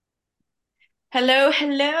Hello,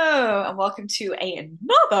 hello, and welcome to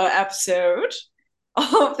another episode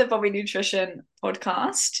of the Bobby Nutrition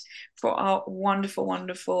podcast for our wonderful,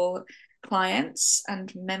 wonderful clients and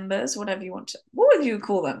members, whatever you want to, what would you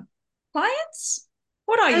call them? Clients?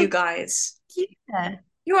 What are you Oh, guys? yeah.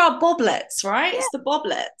 You're our boblets, right? Yeah. It's the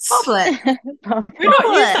boblets. Goblet. We've not used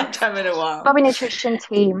Goblet. that term in a while. Bobby Nutrition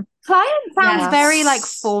Team. Client sounds very like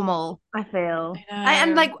Yes, formal, I feel.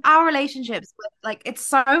 And I like know. our relationships with like it's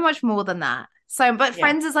so much more than that. So, but Yeah,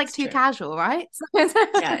 friends is like it's too true. casual, right?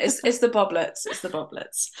 Yeah, it's the boblets. It's the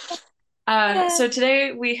boblets. Yeah. So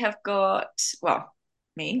today we have got, well,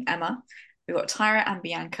 me, Emma. We've got Tyra and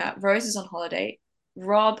Bianca. Rose is on holiday.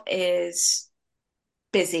 Rob is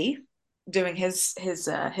busy doing his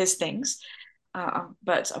things,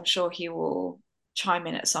 but I'm sure he will chime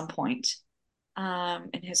in at some point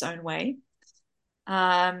in his own way.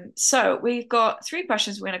 So we've got three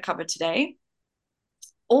questions we're going to cover today,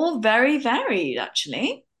 all very varied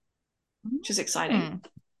actually, which is exciting.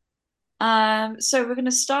 Hmm. So we're going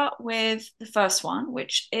to start with the first one,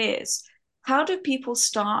 which is how do people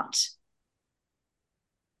start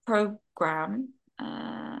program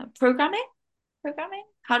programming? Programming?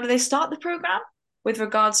 How do they start the program with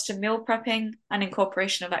regards to meal prepping and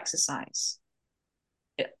incorporation of exercise?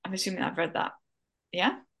 I'm assuming I've read that.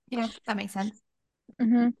 Yeah. Yeah, that makes sense.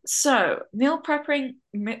 Hmm. So meal prepping,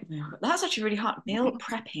 that's actually really hard. Meal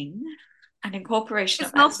prepping and incorporation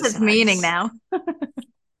of It's lost its meaning exercise. now.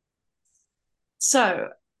 So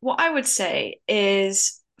what I would say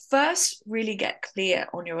is first really get clear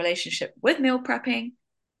on your relationship with meal prepping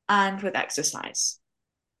and with exercise,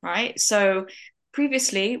 right? So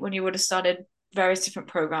previously, when you would have started various different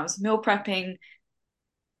programs, meal prepping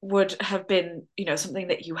would have been, something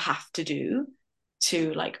that you have to do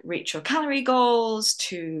to like reach your calorie goals,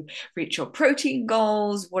 to reach your protein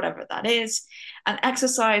goals, whatever that is. And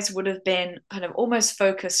exercise would have been kind of almost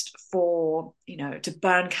focused for, to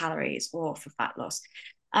burn calories or for fat loss.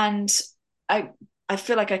 And I I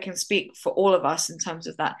feel like I can speak for all of us in terms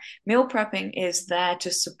of that. Meal prepping is there to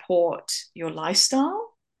support your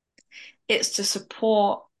lifestyle. It's to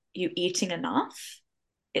support you eating enough.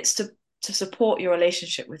 It's to support your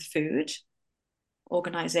relationship with food,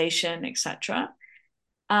 organization, etc.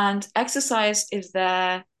 And exercise is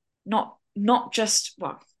there not just,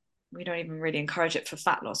 well, we don't even really encourage it for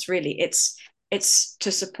fat loss, really. It's to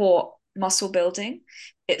support muscle building,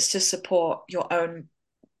 it's to support your own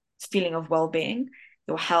feeling of well-being,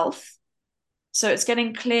 your health. So it's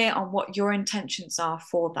getting clear on what your intentions are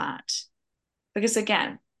for that. Because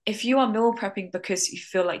again, if you are meal prepping because you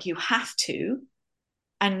feel like you have to,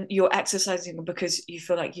 and you're exercising because you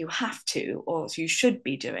feel like you have to, or you should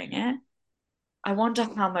be doing it, I wonder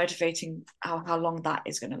how motivating, how long that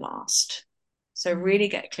is going to last. So really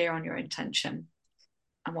Mm. get clear on your intention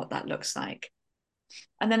and what that looks like.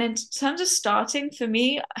 And then in terms of starting, for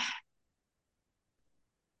me,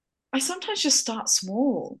 I sometimes just start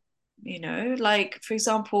small, like for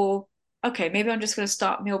example, okay, maybe I'm just going to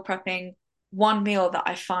start meal prepping one meal that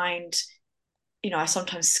I find, I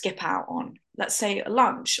sometimes skip out on, let's say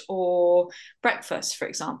lunch or breakfast, for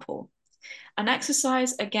example. And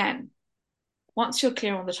exercise, again, once you're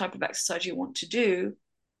clear on the type of exercise you want to do,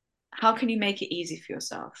 how can you make it easy for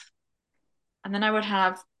yourself? And then I would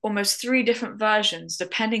have almost three different versions,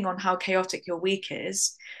 depending on how chaotic your week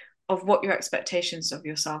is, of what your expectations of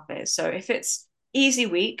yourself is. So if it's easy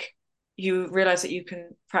week, you realize that you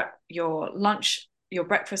can prep your lunch, your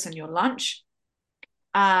breakfast, and your lunch,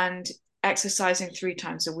 and exercising 3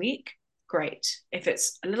 times a week. Great. If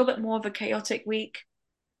it's a little bit more of a chaotic week,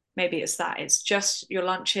 maybe it's that. It's just your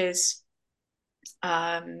lunches,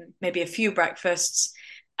 maybe a few breakfasts,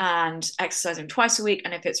 and exercising twice a week.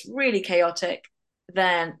 And if it's really chaotic,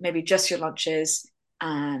 then maybe just your lunches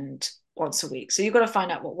and once a week. So you've got to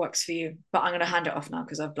find out what works for you. But I'm going to hand it off now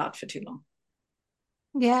because I've blabbed for too long.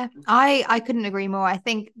 Yeah, I couldn't agree more. I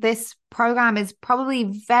think this program is probably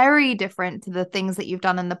very different to the things that you've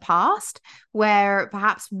done in the past, where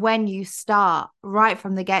perhaps when you start right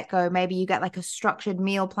from the get-go, maybe you get like a structured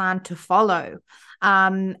meal plan to follow,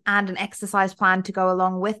 and an exercise plan to go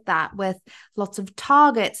along with that, with lots of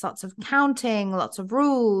targets, lots of counting, lots of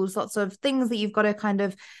rules, lots of things that you've got to kind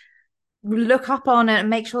of look up on it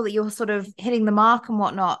and make sure that you're sort of hitting the mark and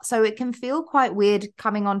whatnot. So it can feel quite weird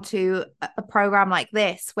coming onto a program like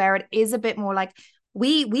this, where it is a bit more like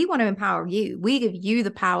we want to empower you. We give you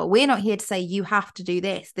the power. We're not here to say you have to do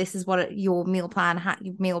this. This is what your meal plan,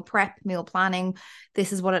 meal prep, meal planning.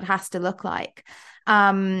 This is what it has to look like.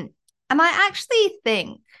 And I actually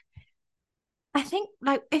think I think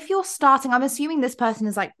like if you're starting, I'm assuming this person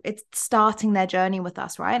is like it's starting their journey with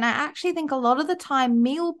us, right? And I actually think a lot of the time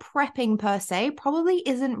meal prepping per se probably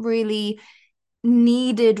isn't really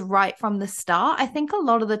needed right from the start. I think a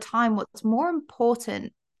lot of the time what's more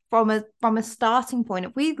important from a starting point,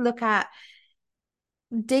 if we look at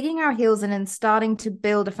digging our heels in and starting to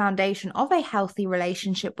build a foundation of a healthy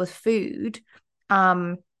relationship with food,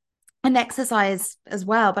 um, and exercise as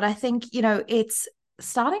well. But I think, it's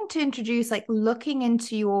starting to introduce like looking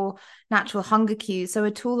into your natural hunger cues. So a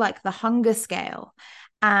tool like the hunger scale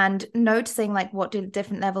and noticing like what do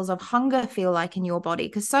different levels of hunger feel like in your body.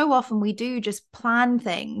 Because so often we do just plan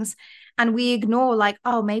things and we ignore like,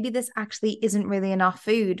 oh, maybe this actually isn't really enough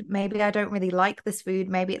food. Maybe I don't really like this food.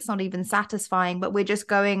 Maybe it's not even satisfying, but we're just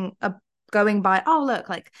going by, oh, look,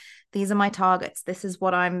 like these are my targets, this is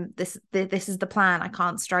what I'm this is the plan, I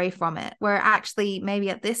can't stray from it, where actually maybe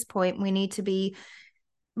at this point we need to be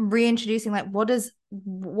reintroducing like what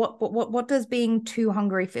does being too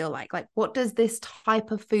hungry feel like what does this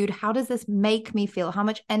type of food, how does this make me feel, how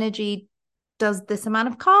much energy does this amount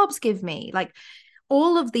of carbs give me, like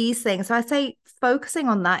all of these things. So I say focusing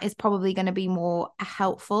on that is probably going to be more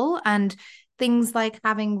helpful, and things like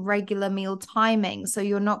having regular meal timing so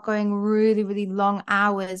you're not going really really long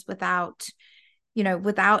hours without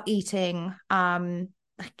eating,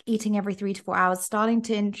 like eating every 3 to 4 hours, starting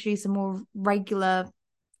to introduce a more regular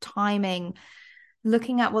timing,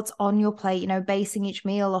 looking at what's on your plate, basing each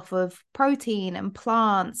meal off of protein and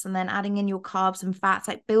plants and then adding in your carbs and fats,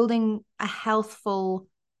 like building a healthful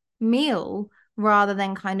meal rather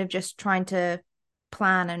than kind of just trying to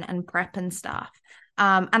plan and prep and stuff.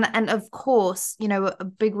 And of course, a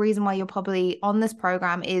big reason why you're probably on this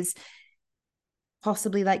program is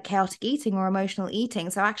possibly like chaotic eating or emotional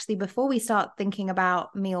eating. So actually, before we start thinking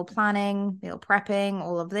about meal planning, meal prepping,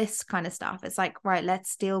 all of this kind of stuff, it's like, right,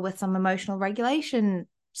 let's deal with some emotional regulation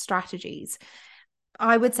strategies.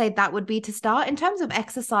 I would say that would be to start. In terms of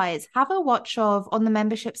exercise, have a watch of on the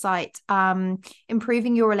membership site,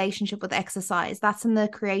 improving your relationship with exercise. That's in the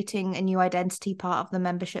creating a new identity part of the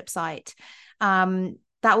membership site.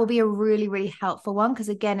 That will be a really, really helpful one. Because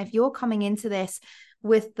again, if you're coming into this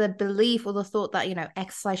with the belief or the thought that,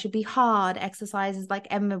 exercise should be hard, exercise is like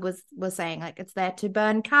Emma was saying, like it's there to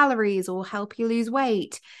burn calories or help you lose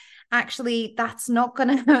weight, actually that's not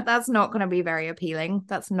gonna be very appealing,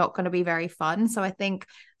 that's not going to be very fun. So I think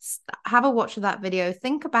have a watch of that video,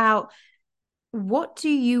 think about what do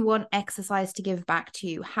you want exercise to give back to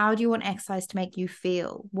you, how do you want exercise to make you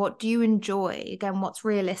feel, what do you enjoy, again what's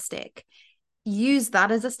realistic, use that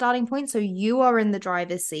as a starting point so you are in the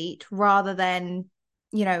driver's seat rather than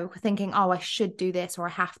thinking, oh, I should do this or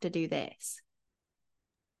I have to do this.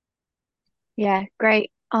 Yeah,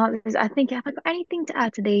 great answers. I think, have I got anything to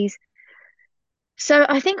add to these? So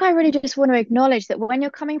I think I really just want to acknowledge that when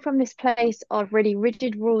you're coming from this place of really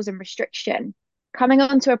rigid rules and restriction, coming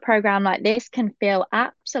onto a program like this can feel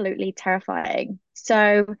absolutely terrifying.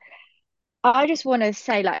 So I just want to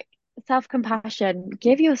say, like, self-compassion,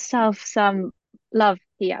 give yourself some love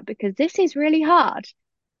here because this is really hard.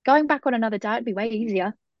 Going back on another diet would be way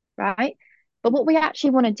easier, right? But what we actually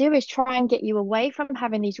want to do is try and get you away from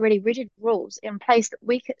having these really rigid rules in place that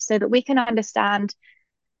so that we can understand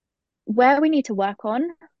where we need to work on,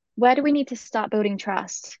 where do we need to start building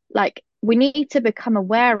trust? Like we need to become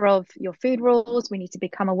aware of your food rules. We need to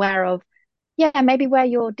become aware of, yeah, maybe where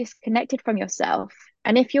you're disconnected from yourself.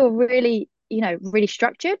 And if you're really, really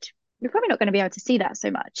structured, you're probably not going to be able to see that so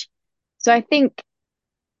much. So I think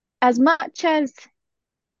as much as,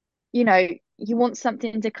 you want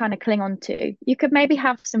something to kind of cling on to, you could maybe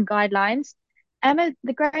have some guidelines. Emma,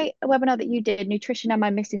 the great webinar that you did, Nutrition, Am I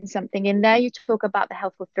Missing Something? In there, you talk about the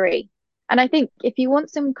Healthful Three. And I think if you want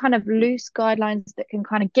some kind of loose guidelines that can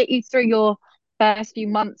kind of get you through your first few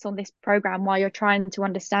months on this program while you're trying to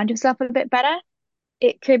understand yourself a bit better,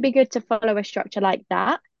 it could be good to follow a structure like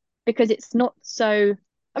that because it's not so,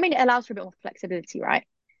 I mean, it allows for a bit more flexibility, right?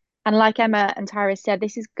 And like Emma and Tyra said,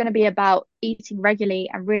 this is going to be about eating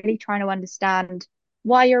regularly and really trying to understand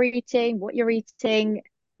why you're eating, what you're eating,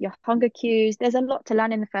 your hunger cues. There's a lot to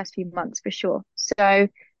learn in the first few months for sure. So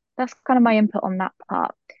that's kind of my input on that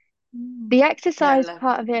part. The Yeah, exercise love.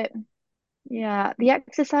 part of it, yeah, the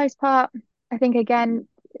exercise part, I think again,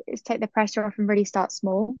 is take the pressure off and really start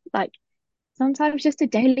small. Like sometimes just a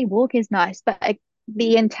daily walk is nice, but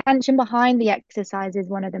the intention behind the exercise is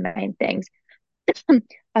one of the main things.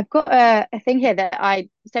 I've got a thing here that I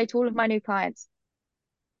say to all of my new clients.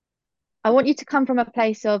 I want you to come from a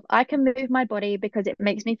place of I can move my body because it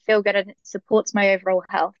makes me feel good and it supports my overall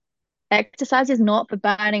health. Exercise is not for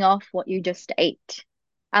burning off what you just ate.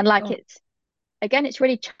 And like Oh, it's again, it's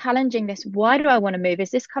really challenging this. Why do I want to move?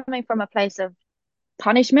 Is this coming from a place of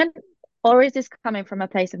punishment, or is this coming from a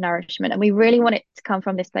place of nourishment? And we really want it to come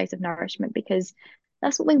from this place of nourishment, because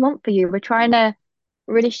that's what we want for you. We're trying to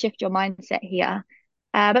really shift your mindset here.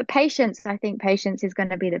 But patience, I think patience is going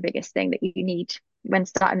to be the biggest thing that you need when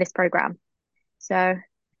starting this program. So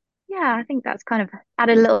yeah, I think that's kind of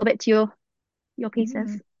added a little bit to your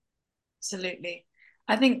pieces. Absolutely.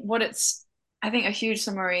 I think I think a huge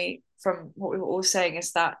summary from what we were all saying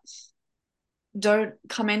is that don't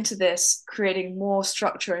come into this creating more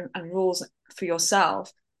structure and rules for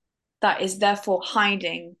yourself that is therefore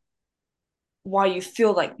hiding why you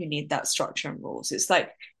feel like you need that structure and rules. It's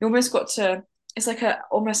like you almost got to, it's like a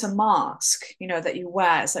almost a mask, that you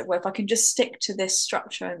wear. It's like, well, if I can just stick to this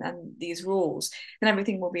structure and these rules, then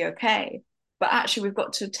everything will be okay. But actually, we've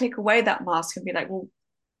got to take away that mask and be like, well,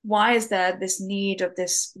 why is there this need of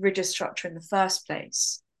this rigid structure in the first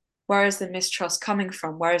place? Where is the mistrust coming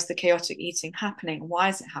from? Where is the chaotic eating happening? Why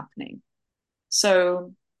is it happening?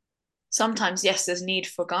 So sometimes, yes, there's need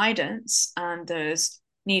for guidance and there's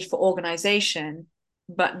need for organization,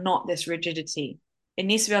 but not this rigidity. It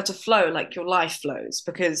needs to be able to flow like your life flows,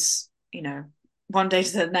 because, one day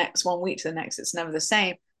to the next, 1 week to the next, it's never the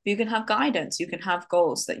same. But you can have guidance, you can have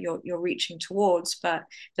goals that you're reaching towards, but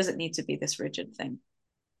it doesn't need to be this rigid thing.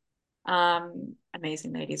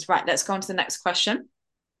 Amazing, ladies. Right, let's go on to the next question.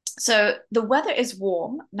 So the weather is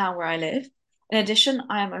warm now where I live. In addition,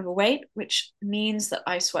 I am overweight, which means that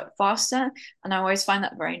I sweat faster, and I always find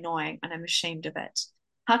that very annoying, and I'm ashamed of it.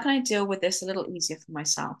 How can I deal with this a little easier for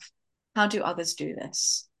myself? How do others do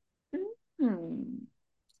this? Hmm.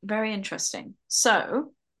 Very interesting.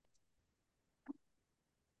 So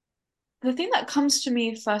the thing that comes to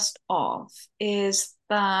me first off is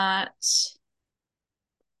that,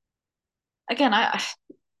 again, I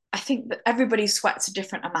think that everybody sweats a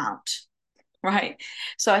different amount, right?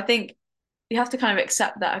 So I think you have to kind of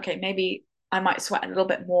accept that, okay, maybe I might sweat a little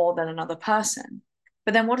bit more than another person.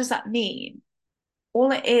 But then what does that mean?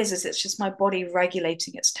 All it is it's just my body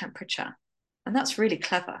regulating its temperature. And that's really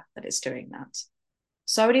clever that it's doing that.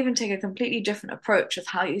 So I would even take a completely different approach of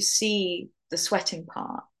how you see the sweating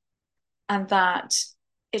part, and that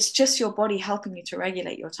it's just your body helping you to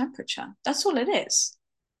regulate your temperature. That's all it is.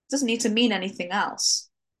 It doesn't need to mean anything else.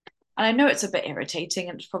 And I know it's a bit irritating,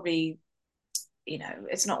 and it's probably,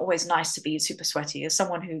 it's not always nice to be super sweaty. As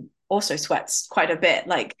someone who also sweats quite a bit,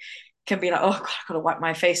 like, can be like, oh God, I've got to wipe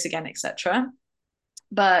my face again, etc.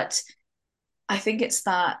 But I think it's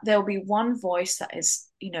that there'll be one voice that is,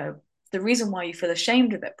 the reason why you feel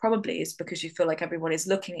ashamed of it probably is because you feel like everyone is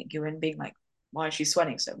looking at you and being like, why is she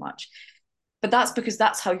sweating so much? But that's because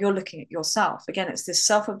that's how you're looking at yourself. Again, it's this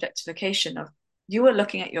self-objectification of you are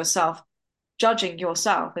looking at yourself, judging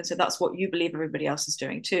yourself. And so that's what you believe everybody else is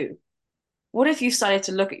doing too. What if you started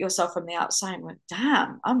to look at yourself from the outside and went,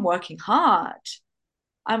 damn, I'm working hard.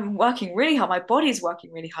 I'm working really hard. My body's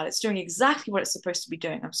working really hard. It's doing exactly what it's supposed to be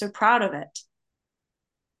doing. I'm so proud of it.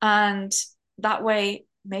 And that way,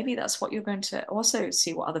 maybe that's what you're going to also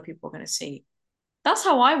see, what other people are going to see. That's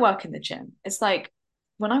how I work in the gym. It's like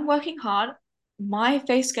when I'm working hard, my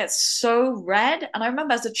face gets so red. And I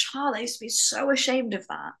remember as a child, I used to be so ashamed of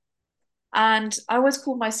that. And I always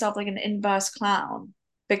called myself like an inverse clown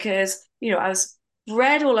because, I was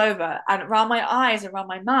red all over and around my eyes and around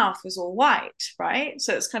my mouth was all white, right?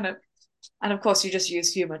 So it's kind of, and of course you just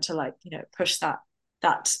use humor to, like, push that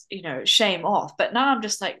shame off. But now I'm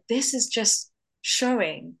just like, this is just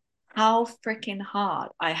showing how freaking hard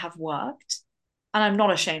I have worked, and I'm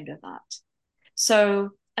not ashamed of that.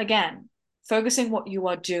 So again, focusing what you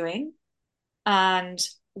are doing and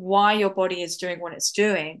why your body is doing what it's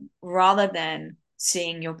doing, rather than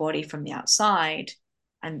seeing your body from the outside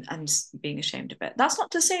and being ashamed of it. That's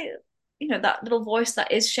not to say, that little voice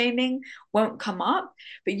that is shaming won't come up,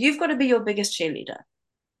 but you've got to be your biggest cheerleader.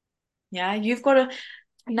 Yeah, you've got to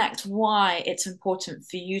connect why it's important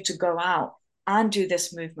for you to go out and do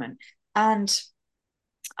this movement and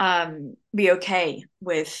be okay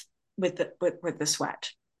with the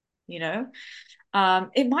sweat.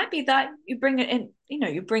 It might be that you bring it in,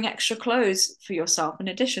 you bring extra clothes for yourself in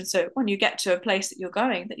addition. So when you get to a place that you're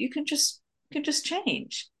going, that you can just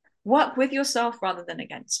change, work with yourself rather than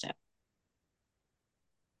against it.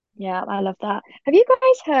 Yeah, I love that. Have you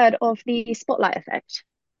guys heard of the spotlight effect?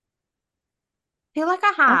 I feel like I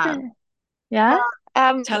I've have. been, yeah.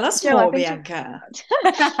 Tell us Joe, I've more, been Bianca.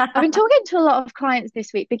 I've been talking to a lot of clients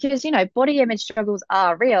this week because, body image struggles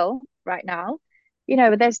are real right now.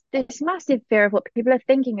 There's this massive fear of what people are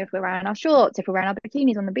thinking if we're wearing our shorts, if we're wearing our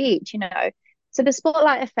bikinis on the beach. So the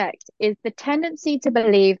spotlight effect is the tendency to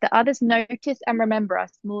believe that others notice and remember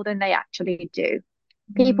us more than they actually do.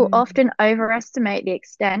 People Mm, often overestimate the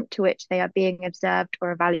extent to which they are being observed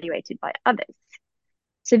or evaluated by others.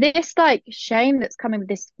 So this like shame that's coming with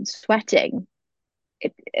this sweating,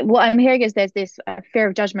 what I'm hearing is there's this fear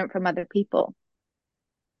of judgment from other people.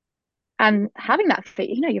 And having that fear,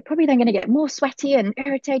 you're probably then going to get more sweaty and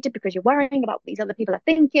irritated because you're worrying about what these other people are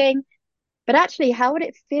thinking. But actually, how would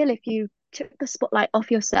it feel if you took the spotlight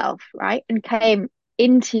off yourself, right? And came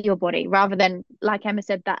into your body rather than, like Emma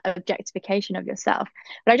said, that objectification of yourself.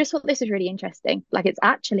 But I just thought this was really interesting. Like it's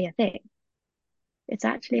actually a thing. It's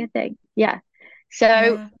actually a thing. Yeah. So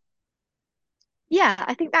yeah. yeah,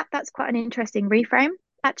 I think that's quite an interesting reframe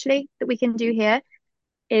actually that we can do here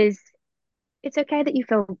is it's okay that you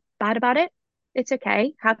feel bad about it. It's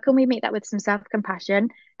okay. How can we meet that with some self-compassion?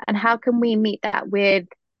 And how can we meet that with,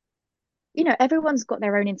 everyone's got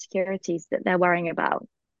their own insecurities that they're worrying about.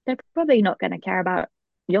 They're probably not going to care about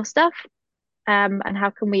your stuff. And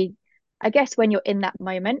how can we, I guess, when you're in that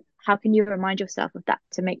moment, how can you remind yourself of that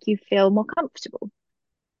to make you feel more comfortable?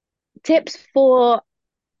 Tips for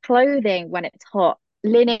clothing when it's hot,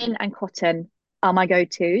 linen and cotton are my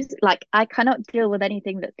go-tos. Like I cannot deal with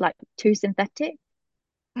anything that's like too synthetic.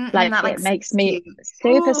 Mm-mm, Like that like it makes suits me you.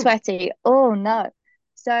 super Oh, sweaty. Oh no.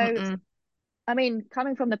 So mm-mm. I mean,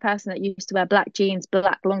 coming from the person that used to wear black jeans,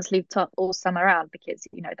 black long sleeve top all summer round, because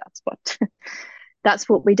that's what that's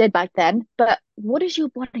what we did back then. But what does your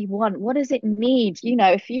body want? What does it need?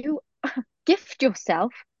 If you gift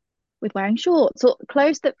yourself with wearing shorts or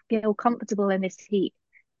clothes that feel comfortable in this heat,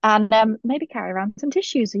 and maybe carry around some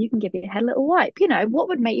tissues so you can give your head a little wipe. What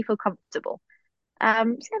would make you feel comfortable?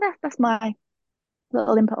 So that's my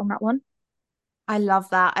little input on that one. I love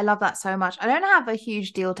that. I love that so much. I don't have a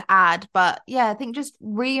huge deal to add, but yeah, I think just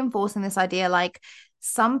reinforcing this idea like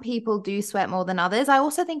some people do sweat more than others. I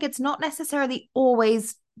also think it's not necessarily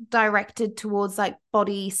always directed towards like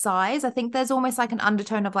body size. I think there's almost like an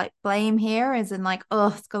undertone of like blame here, as in like, oh,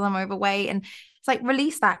 it's because I'm overweight. And it's like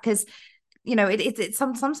release that because it's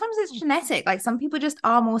sometimes it's genetic. Like some people just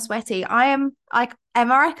are more sweaty. I am like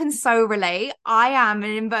Emma, I can so relate. I am an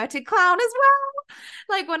inverted clown as well.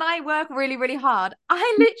 Like when I work really, really hard,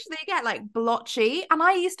 I literally get like blotchy. And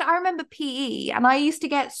I remember PE and I used to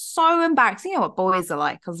get so embarrassed. You know what boys are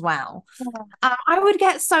like as well. Yeah. I would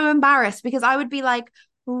get so embarrassed because I would be like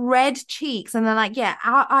red cheeks and then like, yeah,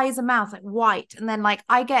 eyes and mouth like white. And then like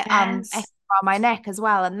I get eczema Yes. on my neck as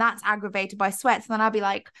well. And that's aggravated by sweat. So then I'd be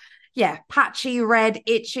like, yeah, patchy, red,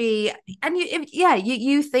 itchy. And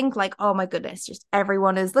you think like, oh my goodness, just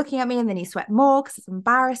everyone is looking at me and then you sweat more because it's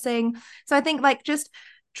embarrassing. So I think like just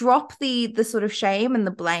drop the sort of shame and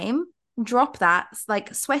the blame. Drop that.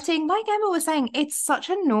 Like sweating, like Emma was saying, it's such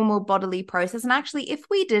a normal bodily process. And actually, if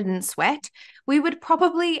we didn't sweat, we would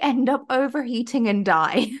probably end up overheating and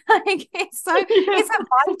die. Like it's a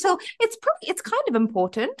vital, it's kind of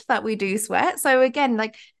important that we do sweat. So again,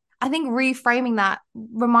 like I think reframing that,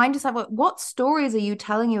 remind yourself what stories are you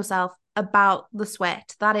telling yourself about the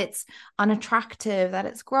sweat, that it's unattractive, that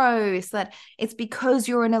it's gross, that it's because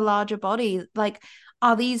you're in a larger body. Like,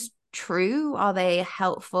 are these true? Are they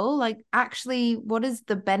helpful? Like, actually, what is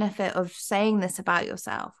the benefit of saying this about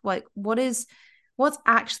yourself? Like, what's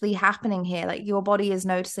actually happening here? Like, your body is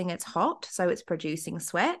noticing it's hot, so it's producing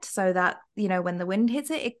sweat, so that when the wind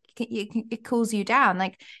hits it cools you down.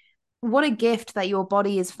 Like, what a gift that your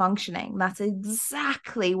body is functioning. That's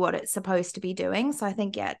exactly what it's supposed to be doing. So I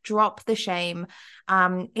think, yeah, drop the shame.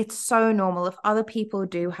 It's so normal. If other people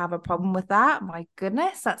do have a problem with that, my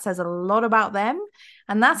goodness, that says a lot about them.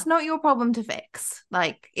 And that's not your problem to fix.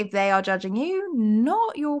 Like if they are judging you,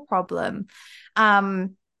 not your problem.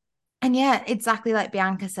 And yeah, exactly like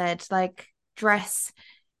Bianca said, like dress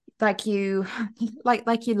like you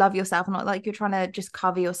like you love yourself, not like you're trying to just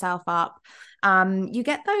cover yourself up. You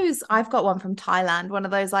get those, I've got one from Thailand, one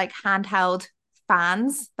of those like handheld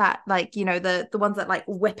fans that like the ones that like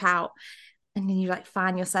whip out and then you like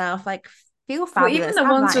fan yourself, like feel Or even fabulous, the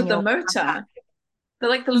have ones that in with the your motor. They're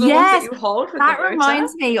like the little ones that yes, you hold with the that motor.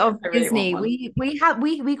 reminds me of I really want Disney.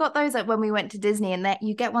 one. We got those like when we went to Disney, and that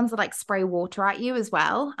you get ones that like spray water at you as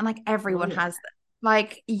well, and like everyone Ooh. has them.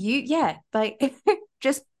 Like yeah, like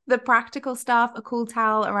just the practical stuff, a cool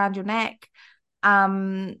towel around your neck.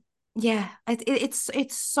 Um, yeah,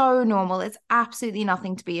 it's so normal. It's absolutely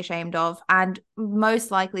nothing to be ashamed of, and most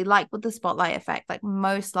likely, like with the spotlight effect, like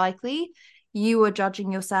most likely you are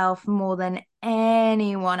judging yourself more than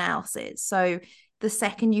anyone else is. So the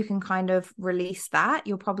second you can kind of release that,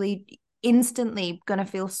 you're probably instantly going to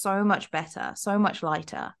feel so much better, so much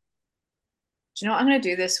lighter. Do you know what I'm going to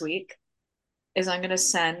do this week? Is I'm going to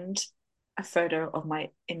send a photo of my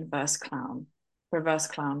reverse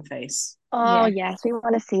clown face. Oh, Yeah. yes, we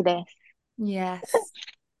want to see this. Yes.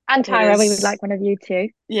 And It Tyra, we would is, like one of you too.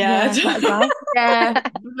 yeah. Yeah, that as well. Yeah,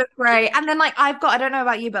 look great. And then like I don't know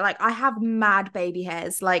about you, but like I have mad baby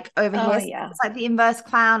hairs like over Oh, here. So yeah. it's like the inverse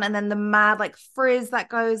clown and then the mad like frizz that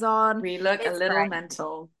goes on. We look a It's little great.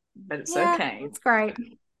 mental, but it's Yeah, okay. it's great.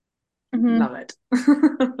 Hmm. Love it.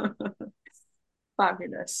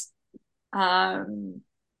 Fabulous. Um,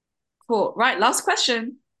 cool. Right, last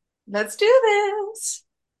question. Let's do this.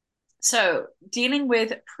 So, dealing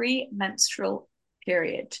with premenstrual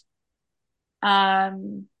period.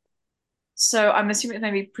 Um, so I'm assuming it's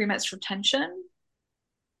maybe premenstrual tension.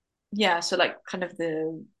 Yeah, so like kind of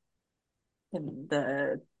the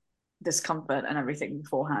discomfort and everything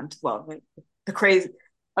beforehand. Well, the crazy.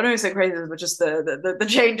 I don't even say crazy, but just the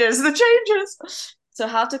changes, the changes. So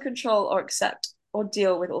how to control or accept or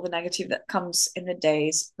deal with all the negative that comes in the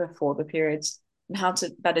days before the periods, and how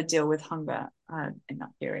to better deal with hunger in that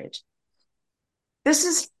period. This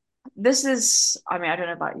is this is. I mean, I don't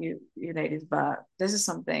know about you ladies, but this is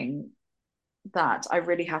something that I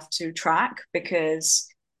really have to track because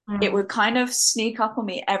it Mm. would kind of sneak up on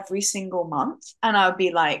me every single month. And I would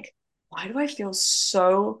be like, why do I feel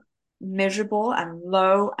so miserable and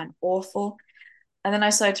low and awful? And then I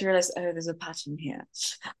started to realize, oh, there's a pattern here.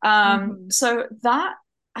 Mhm. So that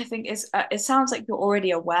I think is, it sounds like you're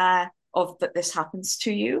already aware of that this happens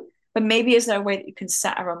to you, but maybe is there a way that you can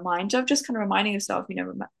set a reminder of just kind of reminding yourself,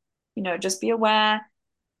 just be aware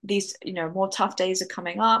these, more tough days are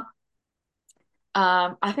coming up.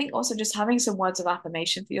 I think also just having some words of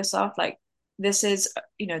affirmation for yourself, like this is,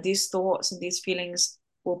 these thoughts and these feelings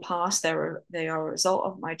will pass. They are a result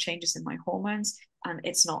of my changes in my hormones, and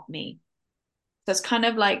it's not me. So it's kind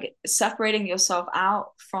of like separating yourself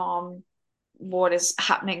out from what is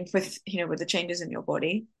happening with the changes in your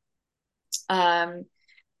body. Um,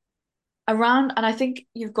 and I think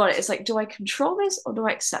you've got it. It's like, do I control this or do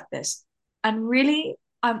I accept this? And really,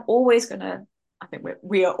 I'm always gonna, I think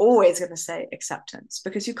we are always gonna say acceptance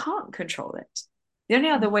because you can't control it. The only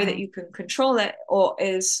other way that Mhm. you can control it or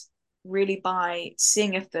is really by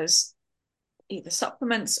seeing if there's either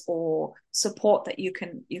supplements or support that you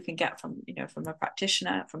can get from a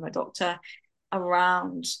practitioner, from a doctor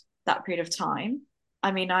around that period of time.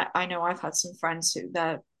 I mean, I know I've had some friends who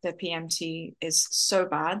their PMT is so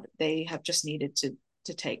bad they have just needed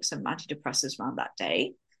to take some antidepressants around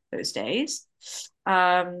those days.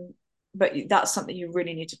 But that's something you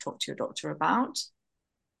really need to talk to your doctor about.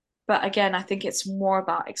 But again, I think it's more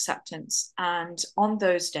about acceptance. And on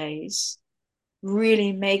those days,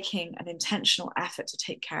 really making an intentional effort to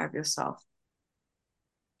take care of yourself,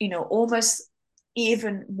 almost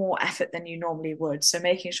even more effort than you normally would. So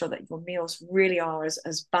making sure that your meals really are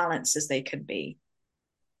as balanced as they can be.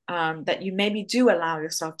 That you maybe do allow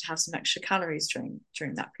yourself to have some extra calories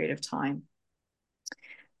during that period of time.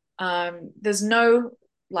 There's no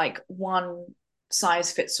like one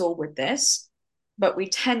size fits all with this, but we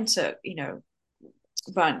tend to,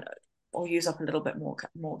 burn or use up a little bit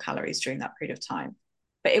more calories during that period of time.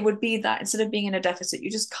 But it would be that instead of being in a deficit,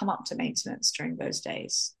 you just come up to maintenance during those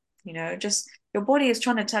days. Just your body is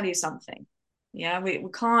trying to tell you something. Yeah, we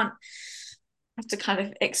can't have to kind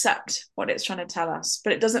of accept what it's trying to tell us,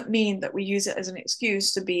 but it doesn't mean that we use it as an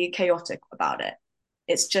excuse to be chaotic about it.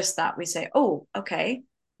 It's just that we say, oh, okay,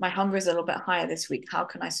 my hunger is a little bit higher this week. How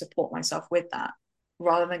can I support myself with that?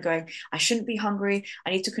 Rather than going, I shouldn't be hungry. I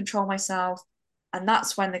need to control myself. And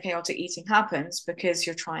that's when the chaotic eating happens because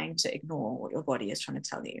you're trying to ignore what your body is trying to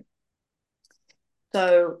tell you.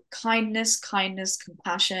 So, kindness,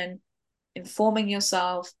 compassion, informing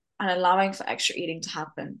yourself, and allowing for extra eating to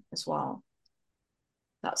happen as well.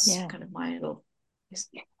 That's Yeah. kind of my little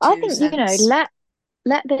I two think, cents. let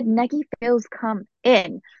the neggy feels come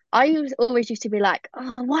in. Always used to be like,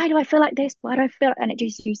 oh, why do I feel like this? Why do I feel? And it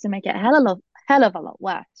just used to make it hell of a lot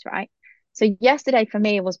worse, right? So yesterday for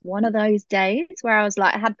me was one of those days where I was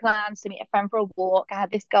like, I had plans to meet a friend for a walk. I had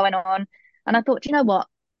this going on, and I thought, you know what?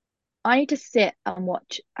 I need to sit and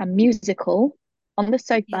watch a musical on the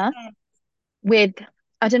sofa Yeah. with,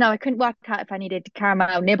 I don't know, I couldn't work out if I needed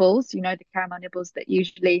caramel nibbles, the caramel nibbles that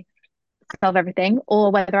usually solve everything,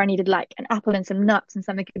 or whether I needed like an apple and some nuts and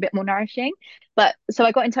something a bit more nourishing. But so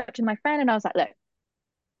I got in touch with my friend and I was like, look,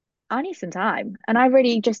 I need some time. And I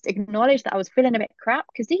really just acknowledged that I was feeling a bit crap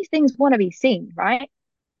because these things want to be seen, right?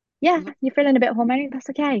 Yeah, you're feeling a bit hormonal. That's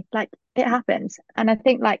okay. Like it happens. And I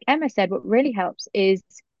think, like Emma said, what really helps is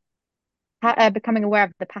becoming aware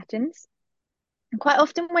of the patterns. And quite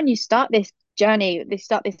often, when you start this journey, they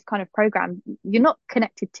start this kind of program, you're not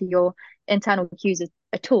connected to your internal cues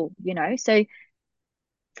at all. So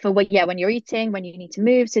for what, yeah, when you're eating, when you need to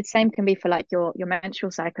move. So the same can be for like your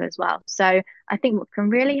menstrual cycle as well. So I think what can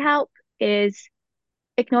really help is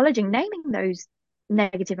acknowledging, naming those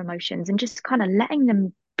negative emotions and just kind of letting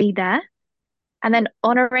them be there. And then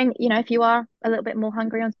honoring, if you are a little bit more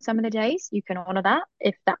hungry on some of the days, you can honor that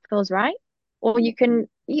if that feels right. Or you can,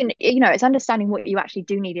 it's understanding what you actually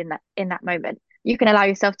do need in that moment. You can allow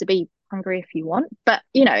yourself to be hungry if you want, but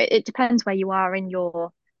it depends where you are in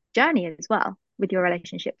your journey as well with your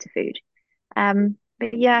relationship to food.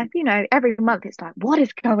 But yeah, every month it's like, what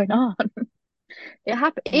is going on? It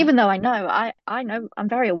happens, Yeah. even though I know I'm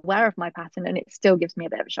very aware of my pattern and it still gives me a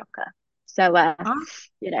bit of a shocker. So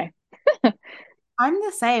you know, I'm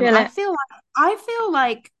the same. feel it. I feel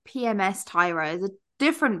like PMS Tyra is a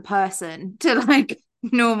different person to like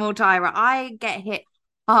normal Tyra. I get hit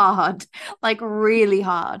hard, like really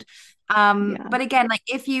hard. Yeah. But again, like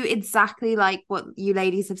if you exactly like what you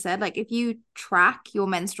ladies have said, like if you track your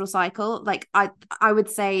menstrual cycle, like I would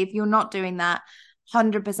say if you're not doing that,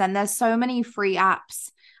 100%, there's so many free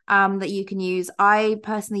apps that you can use. I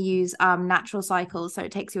personally use Natural Cycles, so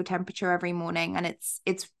it takes your temperature every morning and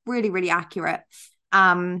it's really, really accurate.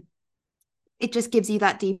 um it just gives you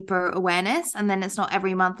that deeper awareness, and then it's not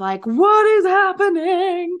every month like what is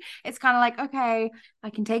happening. It's kind of like, okay, I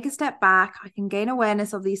can take a step back, I can gain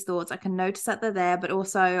awareness of these thoughts, I can notice that they're there, but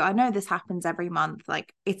also I know this happens every month,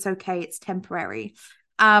 like it's okay, it's temporary.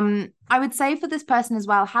 I would say for this person as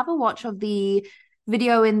well, have a watch of the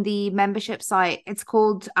video in the membership site. It's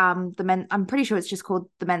called I'm pretty sure it's just called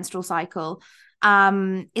The Menstrual Cycle.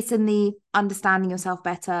 It's in the Understanding Yourself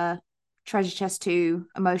Better Treasure Chest 2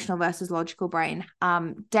 Emotional versus Logical Brain.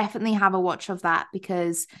 Definitely have a watch of that,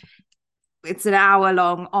 because it's an hour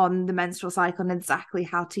long on the menstrual cycle and exactly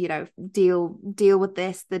how to deal with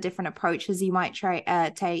this, the different approaches you might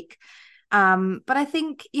take. But I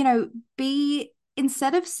think be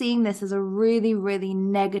instead of seeing this as a really, really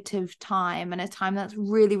negative time and a time that's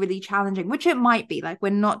really, really challenging, which it might be, like we're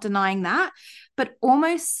not denying that, but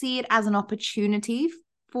almost see it as an opportunity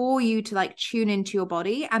for you to like tune into your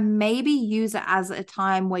body and maybe use it as a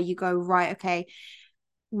time where you go, right, okay,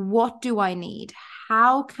 what do I need?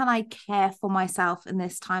 How can I care for myself in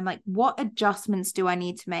this time? Like, what adjustments do I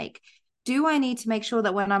need to make? Do I need to make sure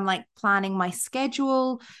that when I'm like planning my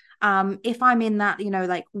schedule, if I'm in that,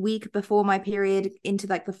 like week before my period into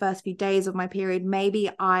like the first few days of my period,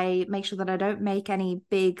 maybe I make sure that I don't make any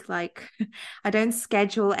big, like, I don't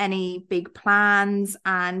schedule any big plans,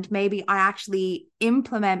 and maybe I actually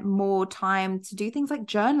implement more time to do things like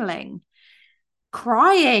journaling,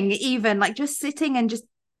 crying, even like just sitting and just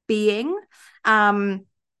being. um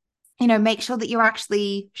Make sure that you're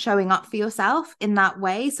actually showing up for yourself in that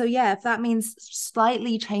way. So yeah, if that means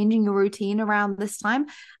slightly changing your routine around this time,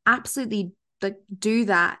 absolutely, like, do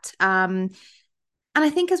that. And I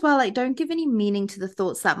think as well, like, don't give any meaning to the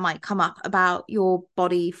thoughts that might come up about your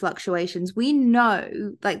body fluctuations. We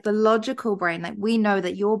know, like, the logical brain, like, we know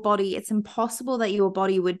that your body, it's impossible that your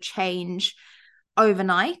body would change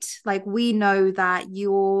overnight. Like, we know that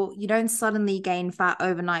you don't suddenly gain fat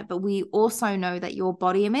overnight, but we also know that your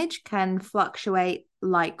body image can fluctuate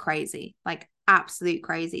like crazy, like absolute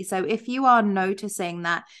crazy. So if you are noticing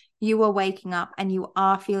that you are waking up and you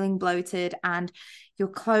are feeling bloated and your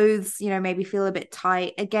clothes, maybe feel a bit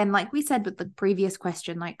tight, again, like we said with the previous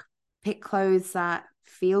question, like pick clothes that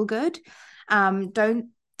feel good.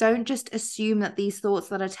 Don't just assume that these thoughts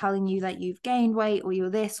that are telling you that you've gained weight or you're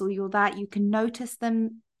this or you're that, you can notice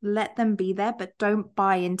them, let them be there, but don't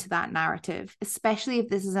buy into that narrative, especially if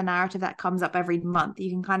this is a narrative that comes up every month. You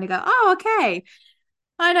can kind of go, oh, okay,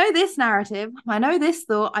 I know this narrative, I know this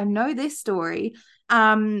thought, I know this story.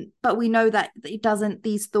 But we know that it doesn't,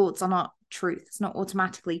 these thoughts are not truth. It's not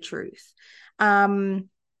automatically truth.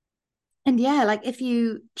 And yeah, like if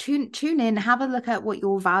you tune in, have a look at what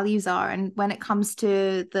your values are. And when it comes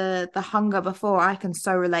to the hunger before, I can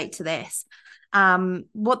so relate to this.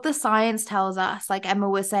 What the science tells us, like Emma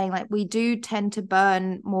was saying, like we do tend to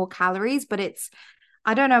burn more calories, but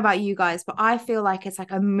I don't know about you guys, but I feel like it's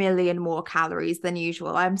like a million more calories than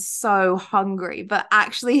usual. I'm so hungry. But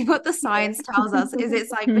actually, what the science tells us is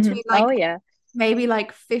it's like between like Oh yeah. maybe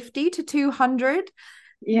like 50 to 200, which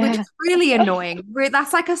Yeah. is really annoying.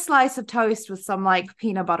 That's like a slice of toast with some like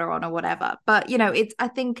peanut butter on or whatever. But it's, I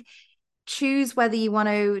think, choose whether you want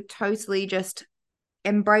to totally just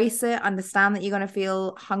embrace it, understand that you're going to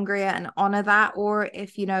feel hungrier and honor that, or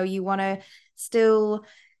if you want to still,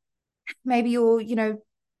 maybe you're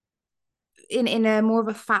in a more of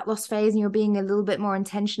a fat loss phase and you're being a little bit more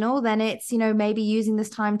intentional, then it's, maybe using this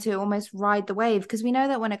time to almost ride the wave, because we know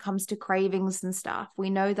that when it comes to cravings and stuff, we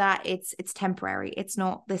know that it's temporary. It's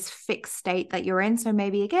not this fixed state that you're in. So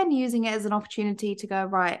maybe again using it as an opportunity to go,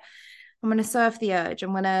 right, I'm going to surf the urge.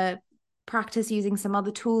 I'm going to practice using some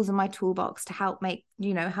other tools in my toolbox to help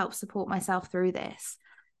help support myself through this.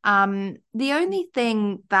 The only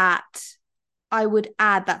thing that I would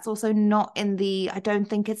add that's also not I don't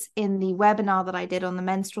think it's in the webinar that I did on the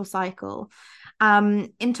menstrual cycle.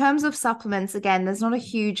 In terms of supplements, again, there's not a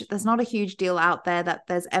huge deal out there that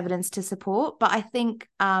there's evidence to support, but I think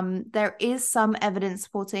there is some evidence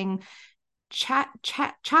supporting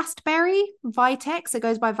chasteberry, Vitex. It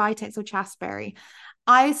goes by Vitex or chasteberry.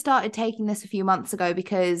 I started taking this a few months ago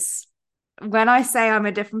because when I say I'm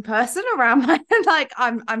a different person around my like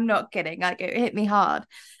I'm not kidding. Like it hit me hard.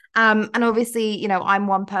 And obviously, I'm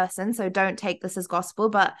one person, so don't take this as gospel,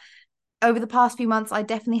 but over the past few months, I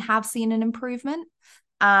definitely have seen an improvement.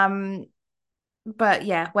 But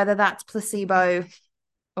yeah, whether that's placebo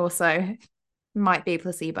also might be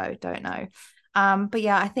placebo, don't know. But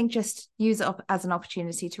yeah, I think just use it as an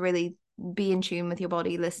opportunity to really be in tune with your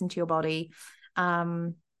body, listen to your body.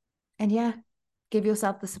 And yeah, give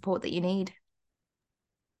yourself the support that you need.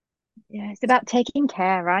 Yeah, it's about taking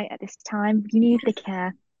care, right? At this time, you need the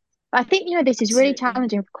care. I think, this is really Absolutely.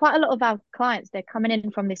 challenging for quite a lot of our clients. They're coming in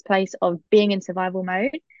from this place of being in survival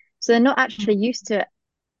mode. So they're not actually used to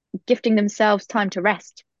gifting themselves time to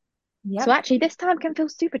rest. So Yep, actually, this time can feel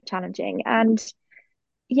super challenging. And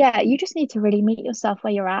yeah, you just need to really meet yourself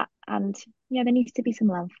where you're at. And yeah, there needs to be some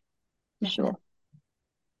love for definitely. sure.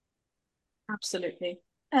 Absolutely.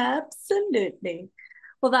 Absolutely.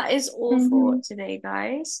 Well, that is all for Hmm. today,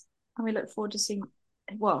 guys. And we look forward to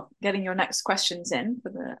getting your next questions in for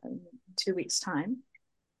the 2 weeks' time.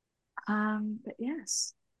 But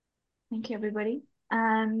yes, thank you, everybody.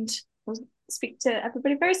 And we'll speak to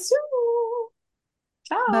everybody very soon.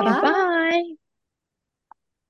 Bye Okay, Ciao. bye. bye.